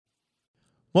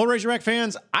Well, Razorback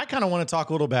fans, I kind of want to talk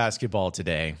a little basketball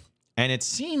today. And it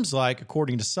seems like,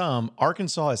 according to some,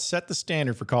 Arkansas has set the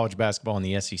standard for college basketball in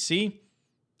the SEC. Is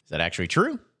that actually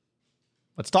true?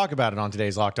 Let's talk about it on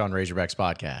today's Locked On Razorbacks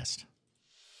podcast.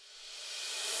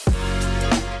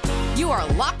 You are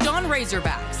Locked On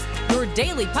Razorbacks, your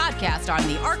daily podcast on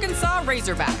the Arkansas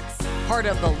Razorbacks, part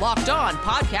of the Locked On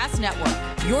Podcast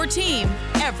Network, your team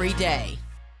every day.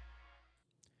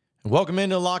 Welcome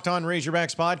into Locked On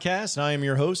Razorbacks podcast. I am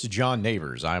your host, John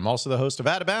Neighbors. I am also the host of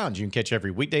Out of Bounds. You can catch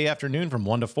every weekday afternoon from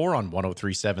 1 to 4 on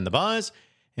 103.7 The Buzz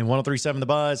and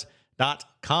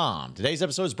 103.7thebuzz.com. Today's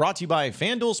episode is brought to you by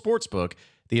FanDuel Sportsbook,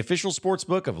 the official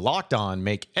sportsbook of Locked On.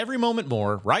 Make every moment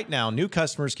more. Right now, new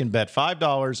customers can bet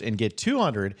 $5 and get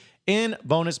 $200 in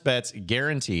bonus bets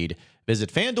guaranteed.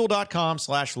 Visit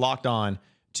FanDuel.com/LockedOn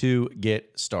to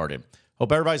get started.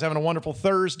 Hope everybody's having a wonderful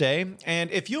Thursday. And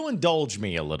if you'll indulge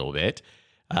me a little bit,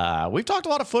 we've talked a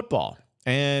lot of football,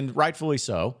 and rightfully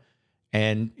so.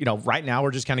 And, you know, right now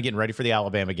we're just kind of getting ready for the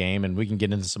Alabama game, and we can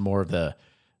get into some more of the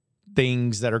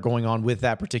things that are going on with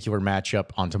that particular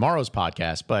matchup on tomorrow's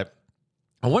podcast. But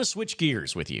I want to switch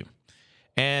gears with you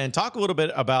and talk a little bit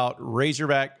about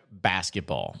Razorback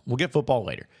basketball. We'll get football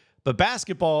later, but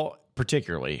basketball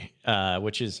particularly,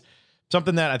 which is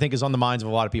something that I think is on the minds of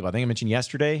a lot of people. I think I mentioned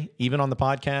yesterday, even on the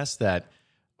podcast, that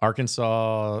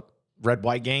Arkansas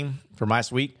red-white game from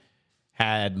last week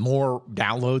had more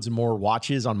downloads and more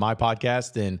watches on my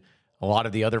podcast than a lot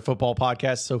of the other football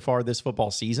podcasts so far this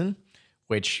football season,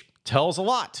 which tells a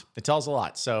lot. It tells a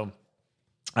lot. So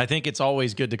I think it's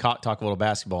always good to talk a little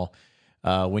basketball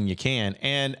when you can.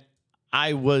 And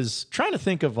I was trying to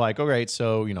think of like, all right,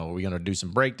 so, you know, we're going to do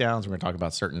some breakdowns. We're going to talk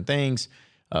about certain things.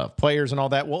 Players and all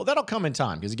that. Well, that'll come in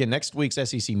time because, again, next week's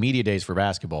SEC Media Days for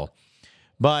basketball.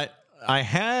 But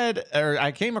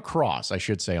I came across, I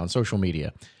should say, on social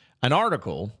media, an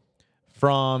article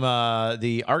from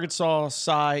the Arkansas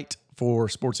site for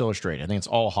Sports Illustrated. I think it's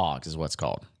All Hogs is what it's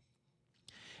called.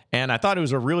 And I thought it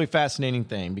was a really fascinating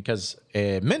thing because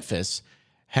Memphis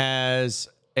has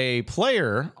a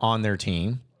player on their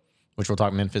team, which we'll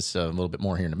talk Memphis a little bit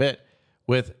more here in a bit,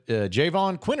 with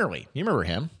Jahvon Quinerly. You remember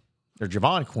him? Or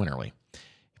Jahvon Quinerly.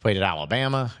 He played at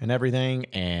Alabama and everything,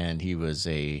 and he was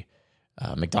a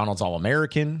McDonald's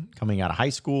All-American coming out of high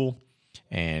school,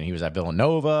 and he was at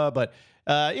Villanova. But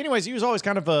anyways, he was always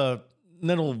kind of a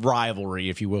little rivalry,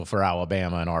 if you will, for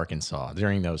Alabama and Arkansas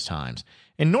during those times.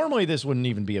 And normally this wouldn't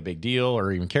even be a big deal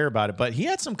or even care about it, but he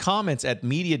had some comments at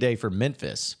Media Day for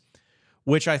Memphis,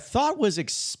 which I thought was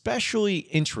especially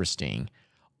interesting,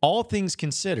 all things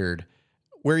considered,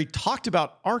 where he talked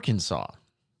about Arkansas.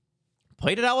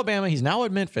 Played at Alabama. He's now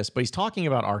at Memphis, but he's talking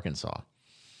about Arkansas.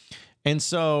 And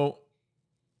so,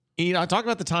 you know, I talked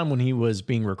about the time when he was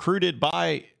being recruited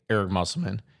by Eric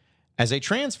Musselman as a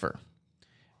transfer.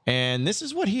 And this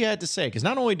is what he had to say. Because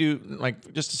not only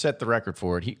just to set the record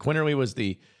for it, Quinerly was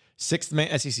the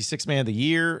SEC Sixth Man of the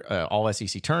Year, all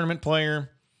SEC tournament player.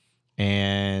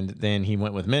 And then he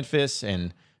went with Memphis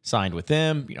and signed with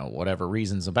them, you know, whatever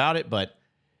reasons about it. But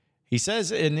he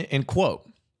says in quote,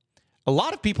 "A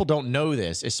lot of people don't know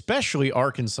this, especially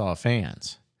Arkansas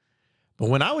fans. But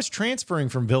when I was transferring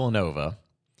from Villanova,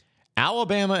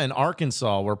 Alabama and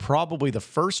Arkansas were probably the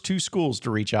first two schools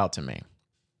to reach out to me."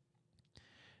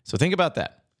 So think about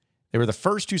that. They were the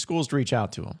first two schools to reach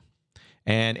out to him.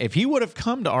 And if he would have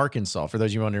come to Arkansas, for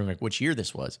those of you wondering like which year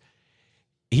this was,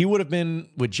 he would have been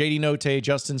with J.D. Notae,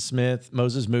 Justin Smith,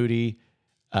 Moses Moody,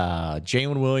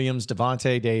 Jalen Williams,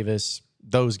 Devontae Davis.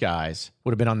 Those guys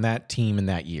would have been on that team in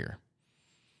that year.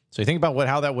 So you think about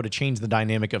how that would have changed the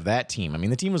dynamic of that team. I mean,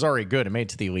 the team was already good and made it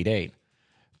to the Elite Eight,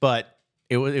 but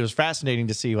it was fascinating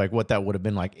to see like what that would have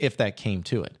been like if that came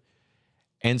to it.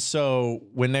 And so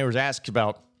when they was asked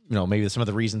about, you know, maybe some of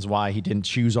the reasons why he didn't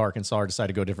choose Arkansas or decide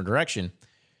to go a different direction,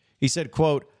 he said,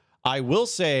 quote, "I will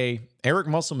say Eric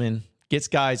Musselman gets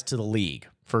guys to the league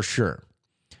for sure.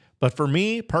 But for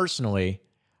me personally,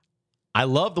 I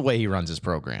love the way he runs his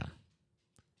program.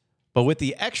 But with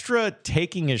the extra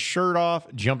taking his shirt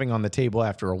off, jumping on the table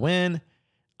after a win,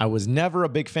 I was never a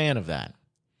big fan of that.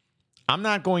 I'm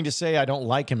not going to say I don't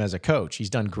like him as a coach. He's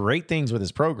done great things with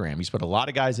his program. He's put a lot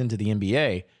of guys into the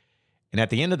NBA. And at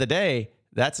the end of the day,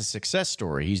 that's a success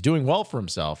story. He's doing well for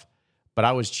himself, but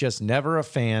I was just never a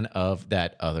fan of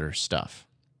that other stuff."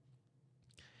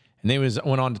 And then he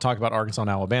went on to talk about Arkansas and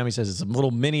Alabama. He says it's a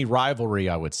little mini rivalry,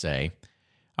 I would say.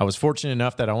 I was fortunate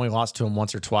enough that I only lost to him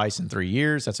once or twice in 3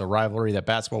 years. That's a rivalry that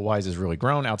basketball-wise has really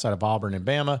grown outside of Auburn and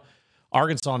Bama.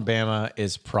 Arkansas and Bama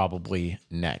is probably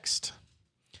next.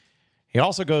 He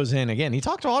also goes in, again, he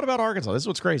talked a lot about Arkansas. This is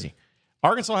what's crazy.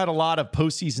 Arkansas had a lot of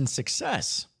postseason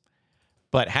success,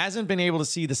 but hasn't been able to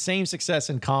see the same success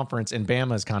in conference, and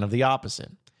Bama is kind of the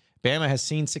opposite. Bama has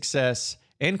seen success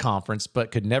in conference,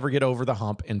 but could never get over the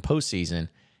hump in postseason.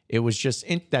 It was just,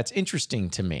 that's interesting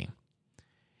to me.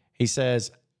 He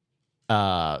says,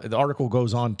 the article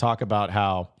goes on to talk about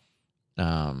how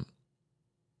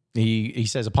he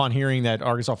says, upon hearing that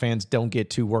Arkansas fans don't get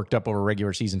too worked up over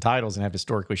regular season titles and have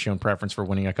historically shown preference for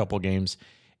winning a couple of games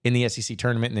in the SEC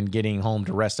tournament and then getting home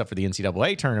to rest up for the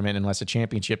NCAA tournament unless a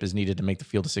championship is needed to make the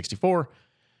field of 64,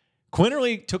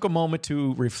 Quinerly took a moment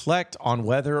to reflect on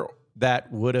whether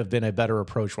that would have been a better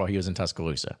approach while he was in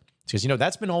Tuscaloosa. Because,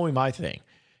 that's been always my thing,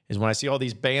 is when I see all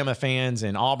these Bama fans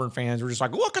and Auburn fans, we're just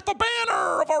like, look at the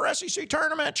banner of our SEC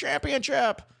tournament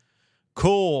championship.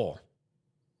 Cool.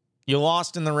 You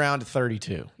lost in the round of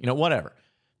 32. Whatever.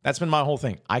 That's been my whole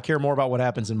thing. I care more about what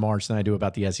happens in March than I do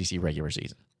about the SEC regular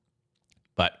season.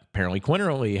 But apparently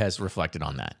Quinerly has reflected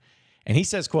on that. And he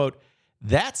says, quote,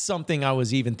 "That's something I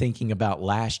was even thinking about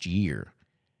last year.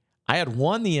 I had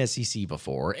won the SEC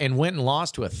before and went and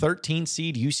lost to a 13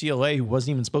 seed UCLA who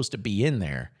wasn't even supposed to be in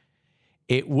there.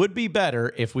 It would be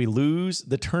better if we lose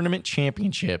the tournament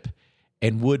championship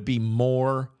and would be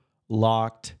more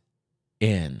locked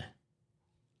in."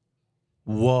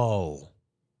 Whoa.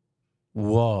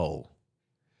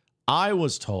 I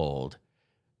was told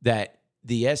that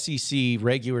the SEC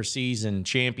regular season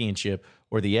championship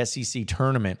or the SEC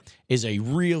tournament is a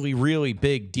really, really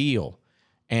big deal,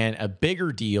 and a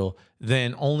bigger deal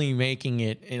than only making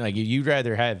it, like, you'd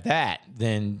rather have that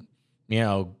than,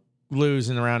 lose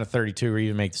in the round of 32 or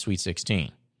even make the Sweet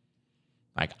 16.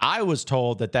 Like, I was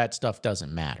told that stuff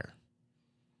doesn't matter.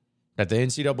 That the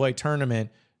NCAA tournament,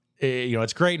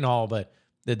 it's great and all, but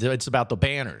it's about the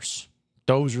banners.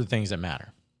 Those are the things that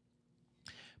matter.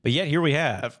 But yet here we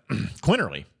have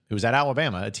Quinerly, who's at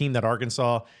Alabama, a team that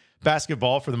Arkansas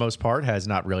basketball, for the most part, has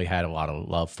not really had a lot of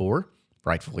love for,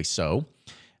 rightfully so.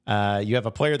 You have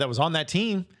a player that was on that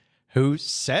team who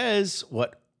says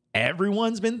what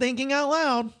everyone's been thinking out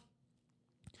loud.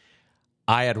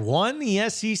 I had won the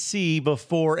SEC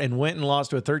before and went and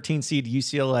lost to a 13 seed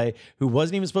UCLA who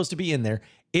wasn't even supposed to be in there.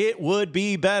 It would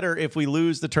be better if we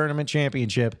lose the tournament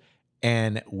championship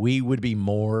and we would be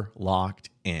more locked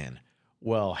in.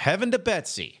 Well, heaven to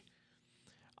Betsy.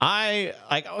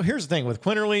 Here's the thing with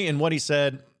Quinerly and what he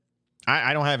said.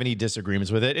 I don't have any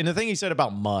disagreements with it. And the thing he said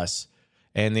about Muss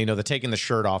and, the taking the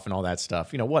shirt off and all that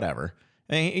stuff, whatever.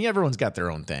 Everyone's got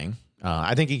their own thing.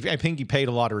 I think he paid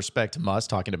a lot of respect to Muss,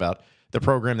 talking about the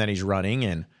program that he's running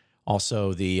and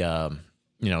also the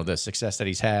success that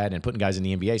he's had and putting guys in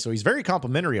the NBA. So he's very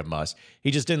complimentary of Muss. He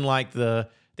just didn't like the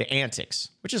antics,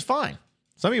 which is fine.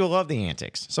 Some people love the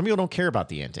antics. Some people don't care about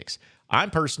the antics. I'm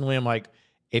like,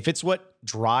 if it's what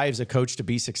drives a coach to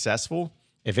be successful,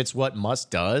 if it's what Muss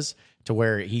does to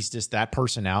where he's just that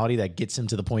personality that gets him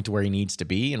to the point to where he needs to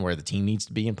be and where the team needs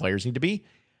to be and players need to be,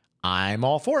 I'm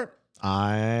all for it.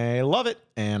 I love it,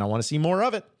 and I want to see more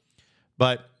of it.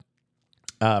 But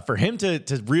for him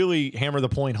to really hammer the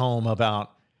point home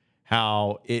about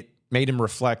how it made him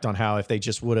reflect on how if they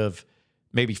just would have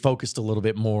maybe focused a little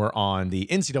bit more on the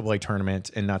NCAA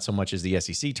tournament and not so much as the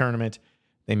SEC tournament,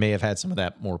 they may have had some of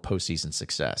that more postseason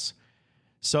success.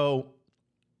 So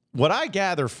what I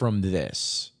gather from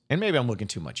this, and maybe I'm looking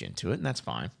too much into it, and that's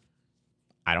fine.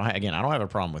 I don't have a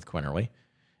problem with Quinerly.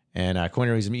 And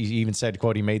Quinerly's even said,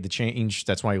 quote, he made the change.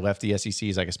 That's why he left the SEC.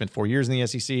 He's like, I spent 4 years in the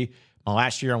SEC.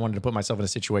 Last year, I wanted to put myself in a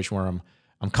situation where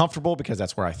I'm comfortable because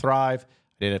that's where I thrive.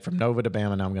 I did it from Nova to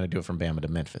Bama. Now I'm going to do it from Bama to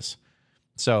Memphis.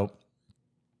 So,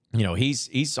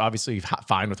 he's obviously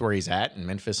fine with where he's at. And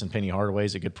Memphis and Penny Hardaway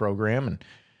is a good program.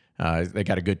 And they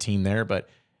got a good team there. But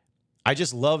I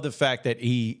just love the fact that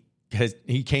he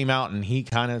came out and he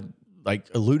kind of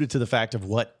alluded to the fact of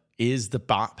what is the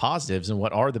positives and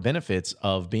what are the benefits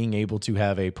of being able to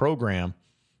have a program,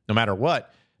 no matter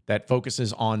what, that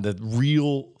focuses on the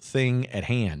real thing at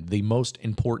hand, the most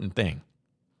important thing.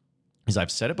 As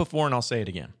I've said it before and I'll say it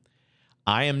again,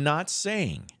 I am not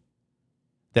saying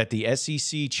that the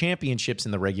SEC championships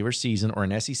in the regular season or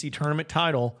an SEC tournament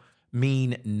title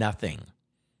mean nothing.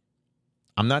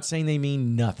 I'm not saying they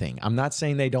mean nothing. I'm not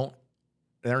saying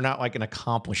they're not like an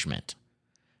accomplishment.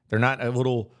 They're not a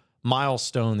little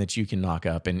milestone that you can knock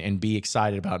up and be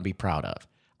excited about and be proud of.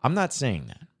 I'm not saying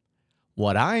that.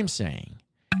 What I'm saying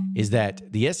is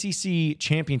that the SEC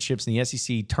championships and the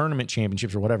SEC tournament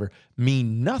championships or whatever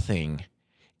mean nothing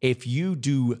if you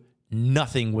do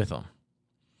nothing with them.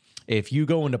 If you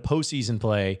go into postseason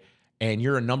play and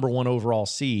you're a number 1 overall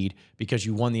seed because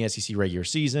you won the SEC regular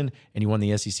season and you won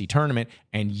the SEC tournament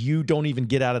and you don't even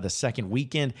get out of the second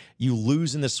weekend, you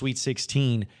lose in the Sweet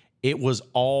 16, it was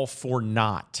all for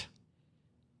naught.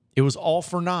 It was all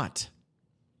for naught.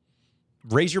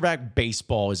 Razorback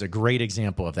baseball is a great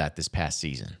example of that this past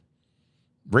season.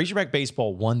 Razorback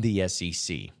baseball won the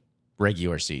SEC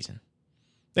regular season.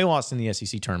 They lost in the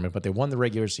SEC tournament, but they won the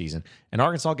regular season, and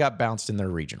Arkansas got bounced in their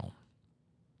regional.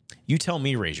 You tell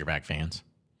me, Razorback fans,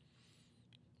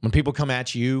 when people come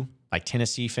at you, like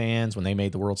Tennessee fans when they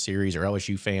made the World Series, or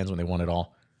LSU fans when they won it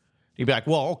all, you'd be like,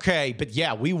 well, okay, but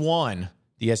yeah, we won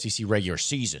the SEC regular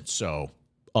season, so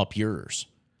up yours.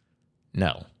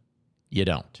 No, you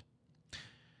don't.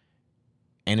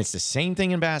 And it's the same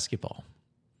thing in basketball.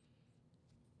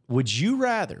 Would you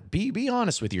rather, be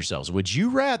honest with yourselves, would you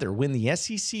rather win the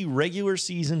SEC regular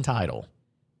season title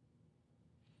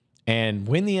and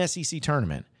win the SEC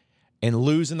tournament and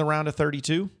lose in the round of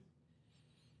 32?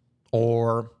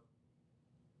 Or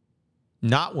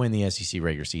not win the SEC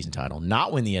regular season title,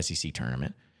 not win the SEC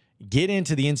tournament, get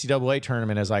into the NCAA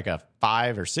tournament as like a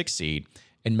 5 or 6 seed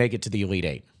and make it to the Elite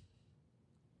Eight?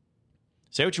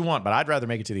 Say what you want, but I'd rather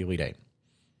make it to the Elite Eight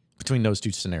between those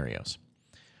two scenarios.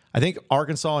 I think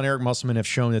Arkansas and Eric Musselman have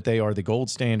shown that they are the gold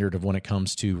standard of when it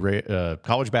comes to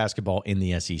college basketball in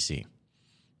the SEC.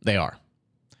 They are.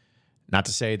 Not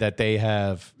to say that they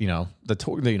have,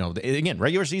 again,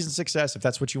 regular season success, if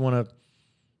that's what you want to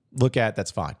look at,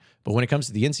 that's fine. But when it comes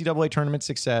to the NCAA tournament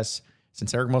success,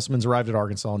 since Eric Musselman's arrived at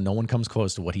Arkansas, no one comes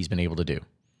close to what he's been able to do.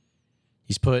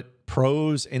 He's put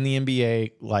pros in the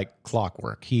NBA like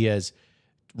clockwork. He has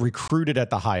recruited at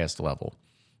the highest level.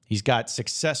 He's got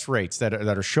success rates that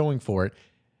are showing for it.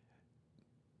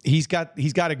 He's got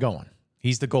it going.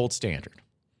 He's the gold standard.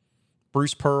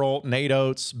 Bruce Pearl, Nate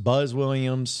Oates, Buzz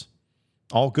Williams,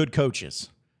 all good coaches.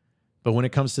 But when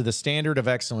it comes to the standard of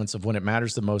excellence of when it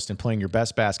matters the most and playing your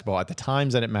best basketball at the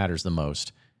times that it matters the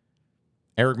most,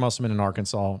 Eric Musselman in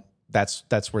Arkansas,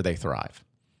 that's where they thrive.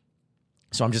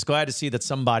 So I'm just glad to see that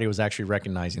somebody was actually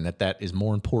recognizing that is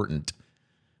more important.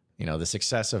 The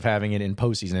success of having it in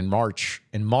postseason in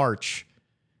March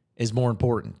is more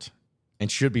important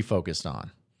and should be focused on.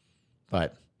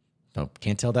 But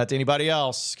can't tell that to anybody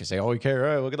else because they always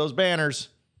care. Oh, look at those banners.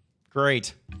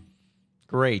 Great.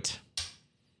 I'll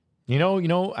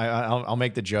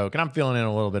make the joke, and I'm feeling in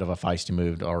a little bit of a feisty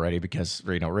mood already because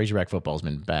Razorback football has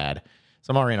been bad,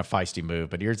 so I'm already in a feisty mood.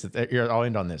 But I'll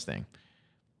end on this thing.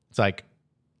 It's like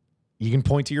you can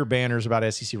point to your banners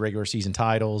about SEC regular season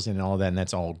titles and all that, and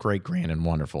that's all great, grand, and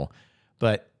wonderful.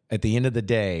 But at the end of the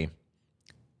day,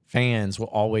 fans will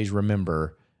always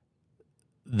remember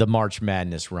the March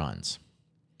Madness runs,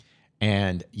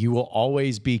 and you will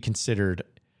always be considered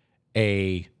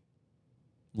a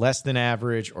less than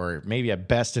average or maybe a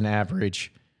best in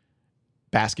average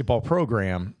basketball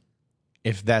program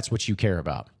if that's what you care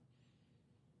about.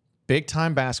 Big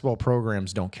time basketball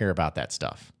programs don't care about that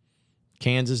stuff.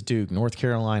 Kansas, Duke, North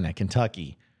Carolina,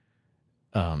 Kentucky,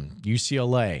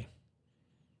 UCLA,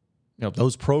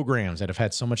 those programs that have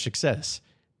had so much success,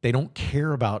 they don't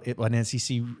care about it, an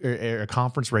SEC or a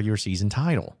conference regular season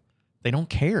title. They don't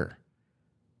care.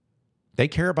 They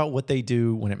care about what they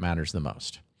do when it matters the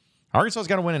most. Arkansas's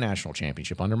got to win a national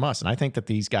championship under Muss, and I think that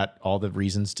he's got all the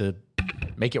reasons to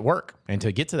make it work and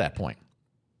to get to that point.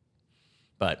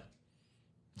 But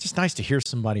it's just nice to hear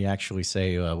somebody actually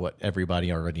say what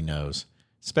everybody already knows,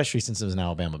 especially since it was an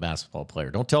Alabama basketball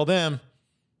player. Don't tell them.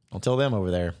 Don't tell them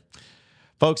over there.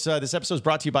 Folks, this episode is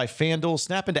brought to you by FanDuel.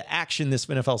 Snap into action this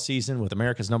NFL season with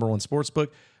America's #1 sportsbook.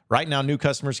 Right now, new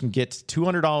customers can get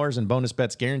 $200 in bonus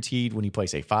bets guaranteed when you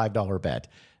place a $5 bet.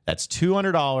 That's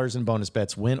 $200 in bonus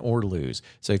bets, win or lose.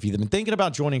 So if you've been thinking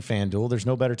about joining FanDuel, there's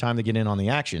no better time to get in on the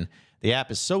action. The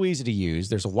app is so easy to use.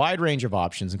 There's a wide range of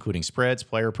options, including spreads,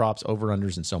 player props,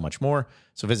 over-unders, and so much more.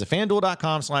 So visit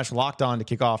FanDuel.com/lockedon to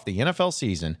kick off the NFL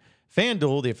season.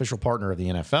 FanDuel, the official partner of the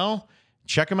NFL.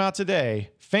 Check them out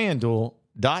today.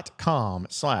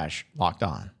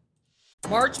 FanDuel.com/lockedon.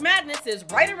 March Madness is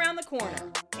right around the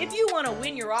corner. If you want to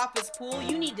win your office pool,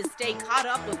 you need to stay caught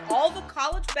up with all the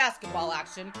college basketball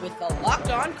action with the Locked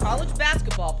On College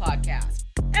Basketball Podcast.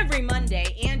 Every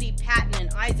Monday, Andy Patton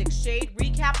and Isaac Shade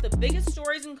recap the biggest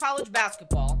stories in college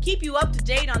basketball, keep you up to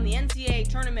date on the NCAA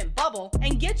tournament bubble,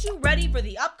 and get you ready for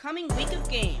the upcoming week of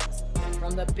games.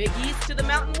 From the Big East to the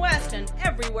Mountain West and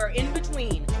everywhere in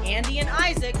between, Andy and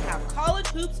Isaac have college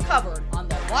hoops covered on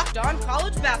the Locked On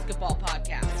College Basketball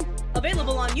Podcast.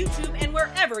 Available on YouTube and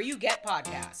wherever you get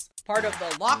podcasts. Part of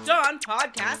the Locked On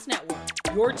Podcast Network.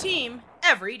 Your team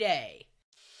every day.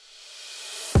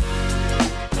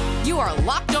 You are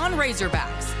Locked On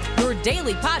Razorbacks, your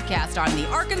daily podcast on the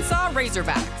Arkansas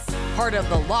Razorbacks. Part of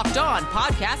the Locked On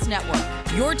Podcast Network.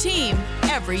 Your team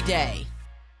every day.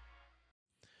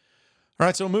 All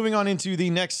right, so moving on into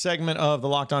the next segment of the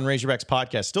Locked On Razorbacks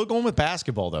podcast. Still going with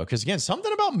basketball, though, because, again,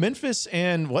 something about Memphis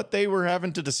and what they were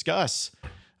having to discuss,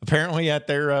 apparently, at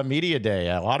their media day.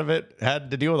 A lot of it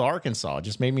had to deal with Arkansas. It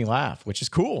just made me laugh, which is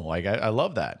cool. Like, I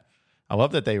love that. I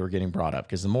love that they were getting brought up,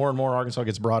 because the more and more Arkansas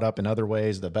gets brought up in other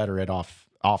ways, the better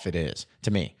off it is, to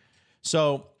me.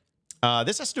 So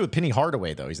this has to do with Penny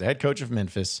Hardaway, though. He's the head coach of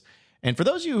Memphis. And for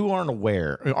those of you who aren't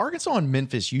aware, Arkansas and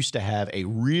Memphis used to have a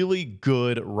really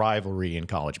good rivalry in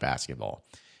college basketball.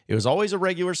 It was always a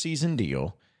regular season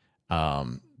deal,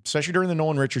 especially during the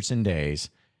Nolan Richardson days.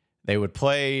 They would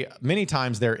play many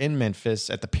times there in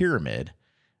Memphis at the Pyramid.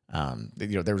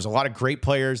 There was a lot of great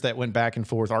players that went back and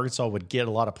forth. Arkansas would get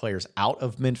a lot of players out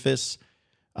of Memphis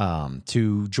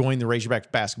to join the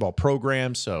Razorback basketball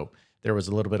program. So there was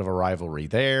a little bit of a rivalry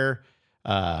there.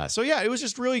 It was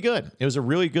just really good. It was a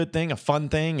really good thing, a fun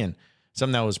thing, and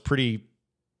something that was pretty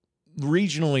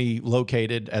regionally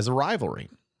located as a rivalry.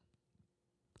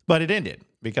 But it ended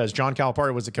because John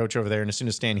Calipari was the coach over there, and as soon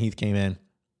as Stan Heath came in,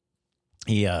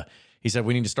 he said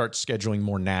we need to start scheduling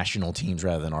more national teams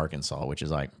rather than Arkansas, which is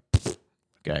like,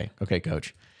 okay,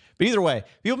 coach. But either way,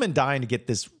 people have been dying to get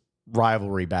this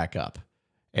rivalry back up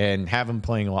and have them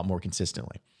playing a lot more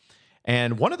consistently.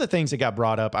 And one of the things that got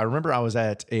brought up, I remember I was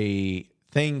at a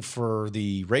thing for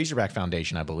the Razorback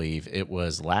Foundation, I believe. It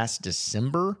was last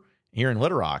December here in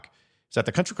Little Rock. It's at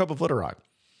the Country Club of Little Rock.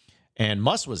 And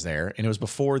Muss was there, and it was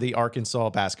before the Arkansas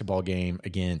basketball game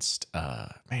against,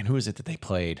 who is it that they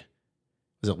played?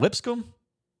 Was it Lipscomb?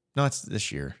 No, it's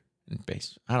this year in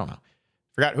base. I don't know.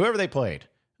 Forgot whoever they played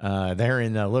there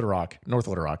in Little Rock, North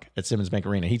Little Rock at Simmons Bank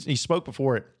Arena. He spoke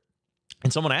before it,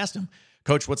 and someone asked him,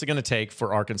 Coach, what's it going to take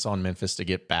for Arkansas and Memphis to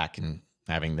get back and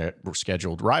having their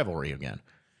scheduled rivalry again?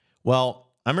 Well,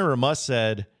 I remember Muss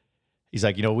said, he's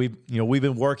like, we've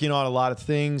been working on a lot of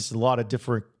things, a lot of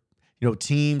different,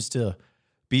 teams to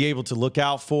be able to look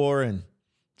out for and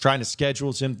trying to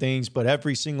schedule some things. But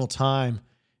every single time,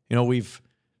 we've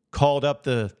called up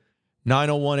the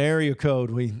 901 area code.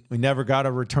 We never got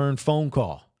a return phone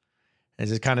call. And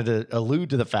just kind of to allude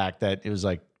to the fact that it was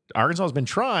like, Arkansas has been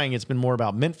trying. It's been more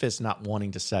about Memphis not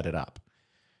wanting to set it up.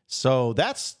 So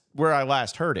that's where I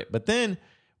last heard it. But then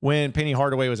when Penny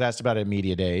Hardaway was asked about it at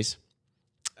media days,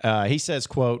 he says,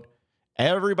 quote,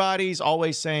 everybody's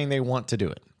always saying they want to do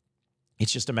it.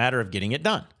 It's just a matter of getting it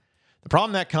done. The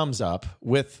problem that comes up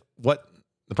with it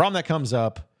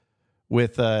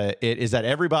is that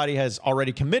everybody has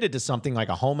already committed to something like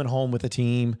a home and home with a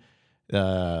team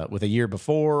with a year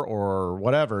before or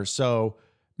whatever. So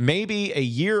maybe a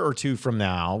year or two from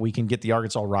now, we can get the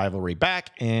Arkansas rivalry back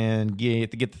and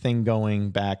get the thing going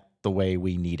back the way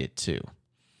we need it to.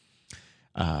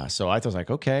 So I was like,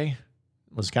 okay,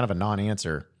 it was kind of a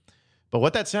non-answer. But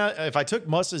what that sound, if I took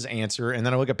Muss's answer and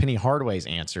then I look at Penny Hardaway's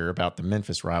answer about the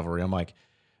Memphis rivalry, I'm like,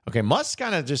 okay, Muss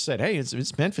kind of just said, hey,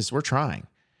 it's Memphis, we're trying.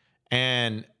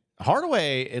 And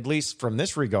Hardaway, at least from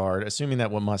this regard, assuming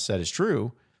that what Muss said is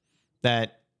true,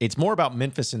 that it's more about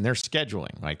Memphis and their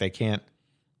scheduling. Like they can't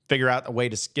figure out a way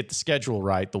to get the schedule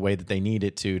right the way that they need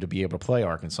it to be able to play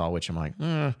Arkansas, which I'm like,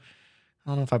 I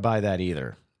don't know if I buy that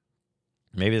either.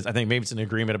 I think maybe it's an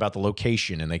agreement about the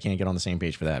location and they can't get on the same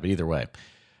page for that. But either way,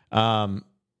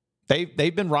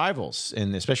 they've been rivals,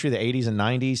 and especially the 80s and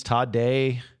 90s. Todd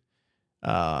Day,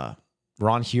 Ron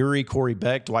Hury, Corey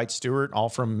Beck, Dwight Stewart, all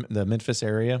from the Memphis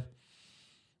area.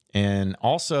 And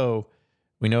also,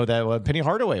 we know that Penny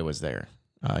Hardaway was there.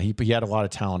 He had a lot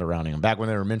of talent around him back when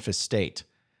they were Memphis State.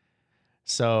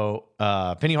 So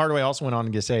Penny Hardaway also went on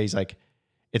to say, he's like,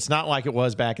 it's not like it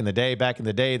was back in the day. Back in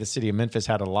the day, the city of Memphis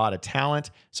had a lot of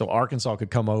talent, so Arkansas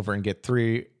could come over and get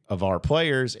 3 of our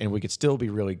players, and we could still be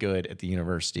really good at the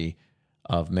University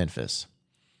of Memphis.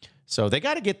 So they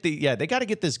got to get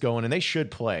this going, and they should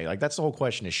play. Like that's the whole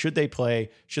question: is should they play?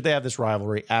 Should they have this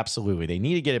rivalry? Absolutely, they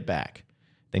need to get it back.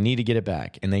 They need to get it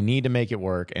back, and they need to make it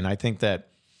work. And I think that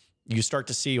you start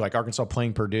to see like Arkansas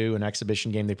playing Purdue, an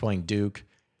exhibition game. They're playing Duke.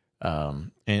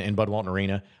 In Bud Walton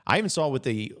Arena. I even saw with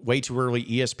the way too early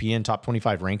ESPN top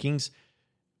 25 rankings,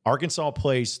 Arkansas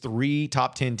plays 3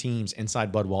 top 10 teams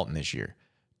inside Bud Walton this year.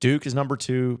 Duke is number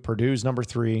 2, Purdue's number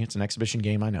 3. It's an exhibition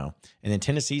game, I know. And then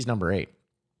Tennessee's number 8.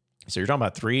 So you're talking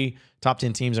about 3 top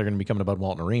 10 teams that are going to be coming to Bud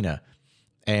Walton Arena.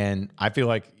 And I feel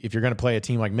like if you're going to play a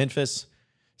team like Memphis,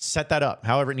 set that up.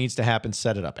 However it needs to happen,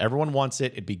 set it up. Everyone wants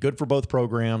it. It'd be good for both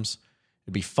programs.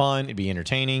 It'd be fun. It'd be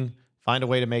entertaining. Find a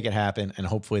way to make it happen, and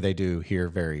hopefully they do here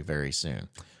very, very soon.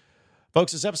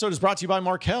 Folks, this episode is brought to you by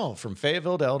Markel. From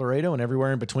Fayetteville to El Dorado and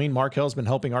everywhere in between, Markel has been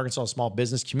helping Arkansas small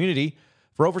business community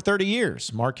For over 30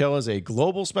 years, Markel is a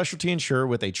global specialty insurer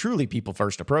with a truly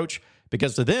people-first approach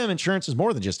because to them, insurance is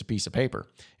more than just a piece of paper.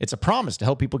 It's a promise to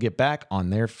help people get back on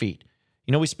their feet.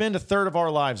 You know, we spend a third of our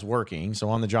lives working, so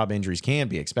on-the-job injuries can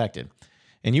be expected.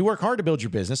 And you work hard to build your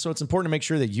business, so it's important to make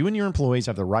sure that you and your employees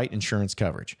have the right insurance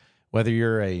coverage. Whether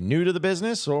you're a new to the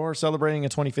business or celebrating a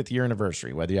 25th year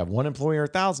anniversary, whether you have one employee or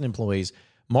 1,000 employees,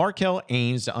 Markel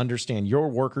aims to understand your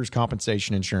workers'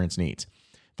 compensation insurance needs.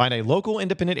 Find a local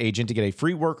independent agent to get a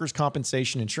free workers'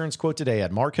 compensation insurance quote today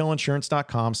at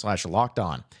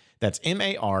markelinsurance.com/lockedon. That's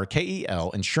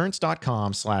MARKEL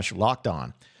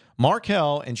insurance.com/lockedon.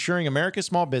 Markel, insuring America's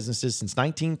small businesses since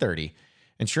 1930.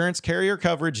 Insurance carrier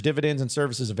coverage, dividends, and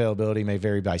services availability may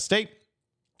vary by state.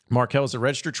 Markel is a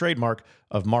registered trademark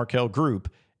of Markel Group,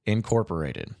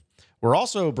 Incorporated. We're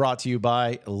also brought to you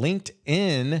by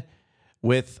LinkedIn.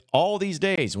 With all these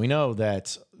days, we know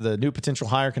that the new potential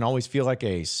hire can always feel like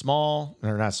a small,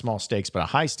 or not small stakes, but a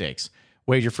high stakes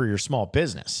wager for your small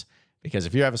business. Because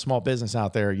if you have a small business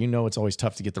out there, you know it's always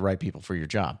tough to get the right people for your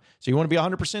job. So you want to be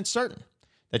 100% certain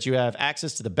that you have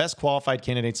access to the best qualified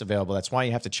candidates available. That's why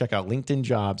you have to check out LinkedIn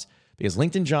Jobs, because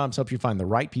LinkedIn Jobs help you find the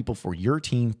right people for your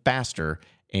team faster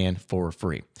and for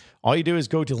free. All you do is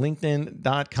go to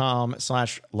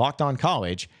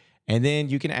linkedin.com/lockedoncollege, and then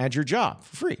you can add your job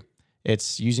for free.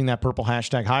 It's using that purple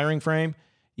hashtag hiring frame.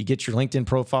 You get your LinkedIn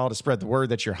profile to spread the word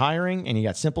that you're hiring, and you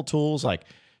got simple tools like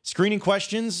screening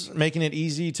questions, making it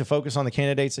easy to focus on the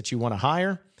candidates that you want to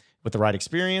hire with the right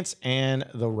experience and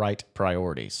the right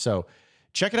priorities. So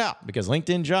check it out, because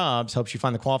LinkedIn Jobs helps you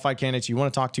find the qualified candidates you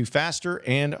want to talk to faster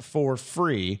and for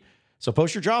free. So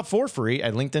post your job for free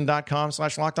at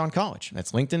linkedin.com/lockedoncollege.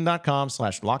 That's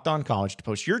linkedin.com/lockedoncollege to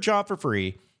post your job for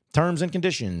free. Terms and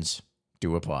conditions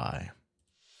do apply.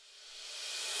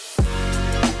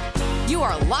 You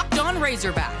are Locked On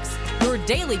Razorbacks, your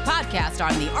daily podcast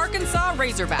on the Arkansas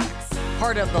Razorbacks,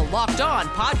 part of the Locked On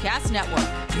Podcast Network,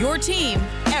 your team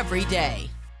every day.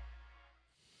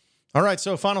 All right,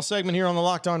 so final segment here on the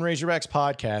Locked On Razorbacks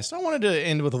podcast. I wanted to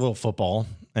end with a little football,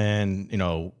 and, you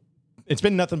know, it's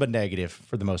been nothing but negative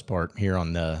for the most part here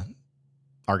on the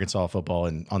Arkansas football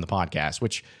and on the podcast,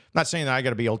 which I'm not saying that I got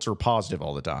to be ultra positive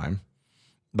all the time,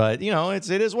 but, you know, it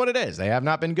is what it is. They have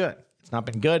not been good. It's not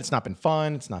been good. It's not been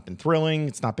fun. It's not been thrilling.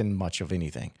 It's not been much of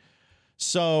anything.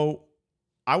 So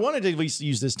I wanted to at least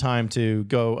use this time to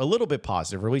go a little bit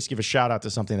positive, or at least give a shout out to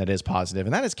something that is positive,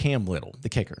 and that is Cam Little, the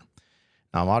kicker.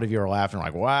 Now, a lot of you are laughing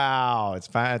like, wow, it's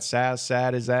as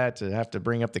sad as that to have to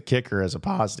bring up the kicker as a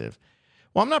positive.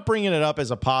 Well, I'm not bringing it up as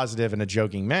a positive in a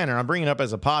joking manner. I'm bringing it up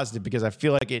as a positive because I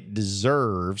feel like it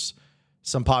deserves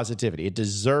some positivity. It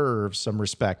deserves some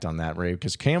respect on that, Ray,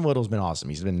 because Cam Little's been awesome.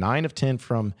 He's been 9 of 10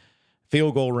 from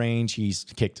field goal range. He's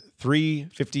kicked 3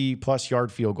 50-plus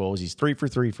yard field goals. He's 3 for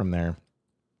 3 from there.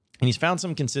 And he's found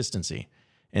some consistency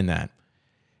in that.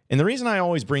 And the reason I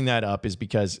always bring that up is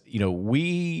because, you know,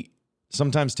 we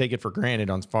sometimes take it for granted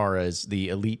as far as the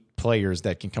elite players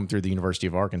that can come through the University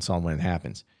of Arkansas when it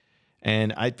happens.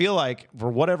 And I feel like for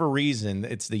whatever reason,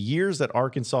 it's the years that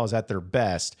Arkansas is at their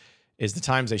best is the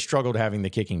times they struggled having the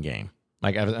kicking game,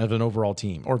 like of an overall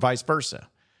team, or vice versa.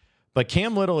 But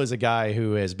Cam Little is a guy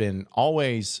who has been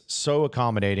always so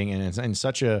accommodating and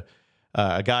such a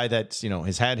guy that, you know,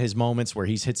 has had his moments where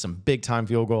he's hit some big time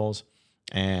field goals,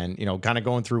 and, you know, kind of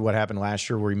going through what happened last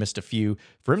year where he missed a few.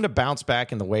 For him to bounce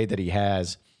back in the way that he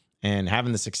has and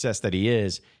having the success that he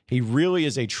is, he really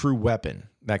is a true weapon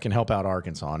that can help out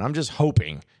Arkansas. And I'm just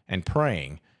hoping and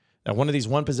praying that one of these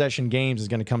one possession games is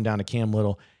going to come down to Cam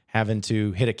Little having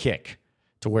to hit a kick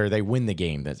to where they win the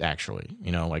game. That's actually,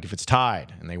 you know, like if it's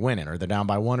tied and they win it, or they're down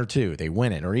by 1 or 2, they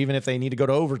win it. Or even if they need to go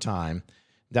to overtime,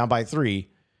 down by 3,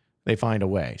 they find a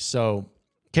way. So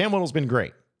Cam Little's been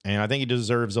great, and I think he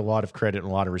deserves a lot of credit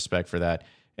and a lot of respect for that.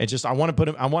 It's just I want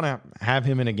to have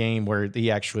him in a game where he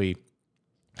actually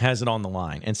has it on the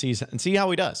line and see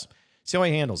how he does, see how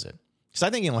he handles it. Because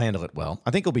I think he'll handle it well.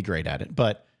 I think he'll be great at it.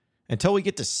 But until we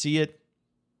get to see it,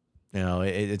 you know,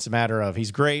 it's a matter of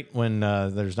he's great when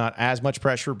there's not as much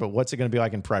pressure, but what's it going to be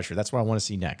like in pressure? That's what I want to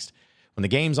see next. When the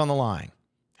game's on the line,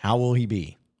 how will he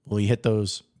be? Will he hit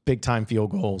those big-time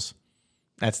field goals?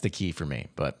 That's the key for me.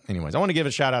 But anyways, I want to give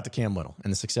a shout-out to Cam Little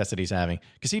and the success that he's having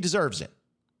because he deserves it.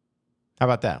 How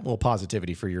about that? A little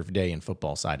positivity for your day in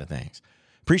football side of things.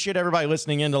 Appreciate everybody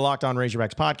listening in to Locked On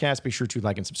Razorbacks podcast. Be sure to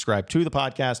like and subscribe to the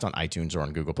podcast on iTunes or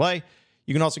on Google Play.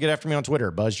 You can also get after me on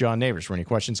Twitter, BuzzJohnNeighbors, for any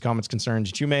questions, comments,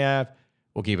 concerns that you may have.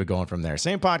 We'll keep it going from there.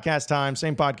 Same podcast time,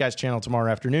 same podcast channel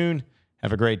tomorrow afternoon.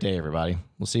 Have a great day, everybody.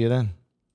 We'll see you then.